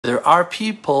There are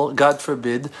people, God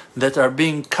forbid, that are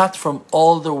being cut from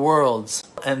all the worlds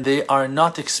and they are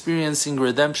not experiencing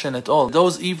redemption at all.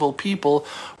 Those evil people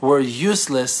were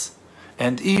useless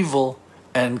and evil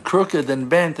and crooked and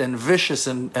bent and vicious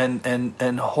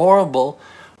and horrible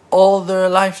all their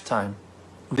lifetime.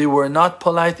 They were not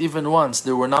polite even once.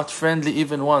 They were not friendly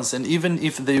even once. And even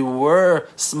if they were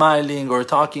smiling or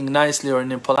talking nicely or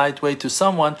in a polite way to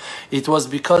someone, it was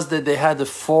because that they had a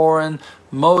foreign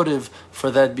motive for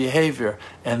that behavior.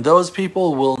 And those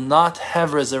people will not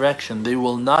have resurrection. They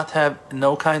will not have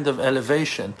no kind of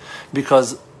elevation.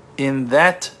 Because in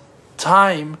that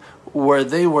time where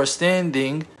they were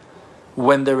standing,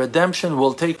 when the redemption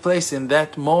will take place in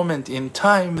that moment in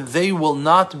time, they will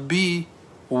not be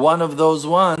one of those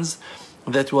ones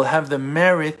that will have the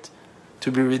merit to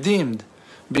be redeemed,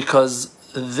 because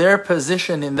their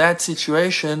position in that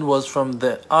situation was from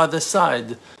the other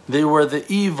side. They were the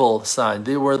evil side,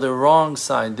 they were the wrong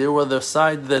side, they were the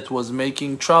side that was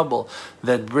making trouble,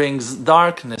 that brings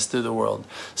darkness to the world.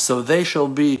 So they shall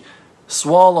be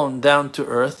swallowed down to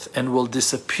earth and will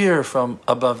disappear from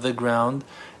above the ground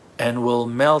and will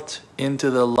melt into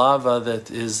the lava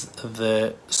that is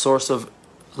the source of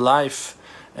life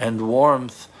and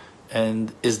warmth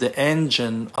and is the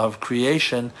engine of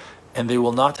creation, and they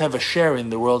will not have a share in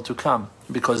the world to come,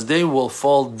 because they will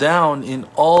fall down in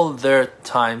all their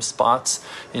time spots,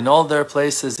 in all their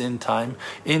places in time,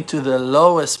 into the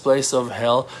lowest place of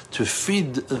hell to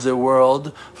feed the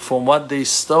world from what they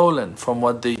stolen, from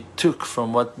what they took,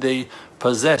 from what they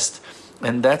possessed.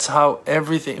 And that's how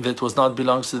everything that was not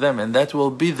belongs to them, and that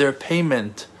will be their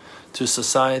payment to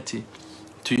society,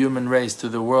 to human race, to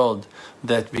the world,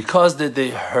 that because that they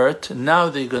hurt, now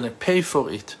they're going to pay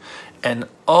for it. And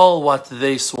all what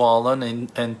they swallowed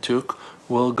and took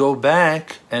will go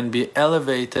back and be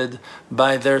elevated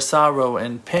by their sorrow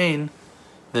and pain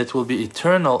that will be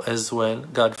eternal as well,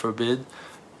 God forbid.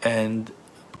 And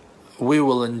we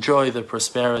will enjoy the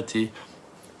prosperity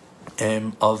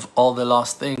of all the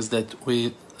lost things that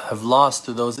we have lost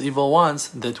to those evil ones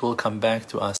that will come back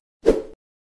to us.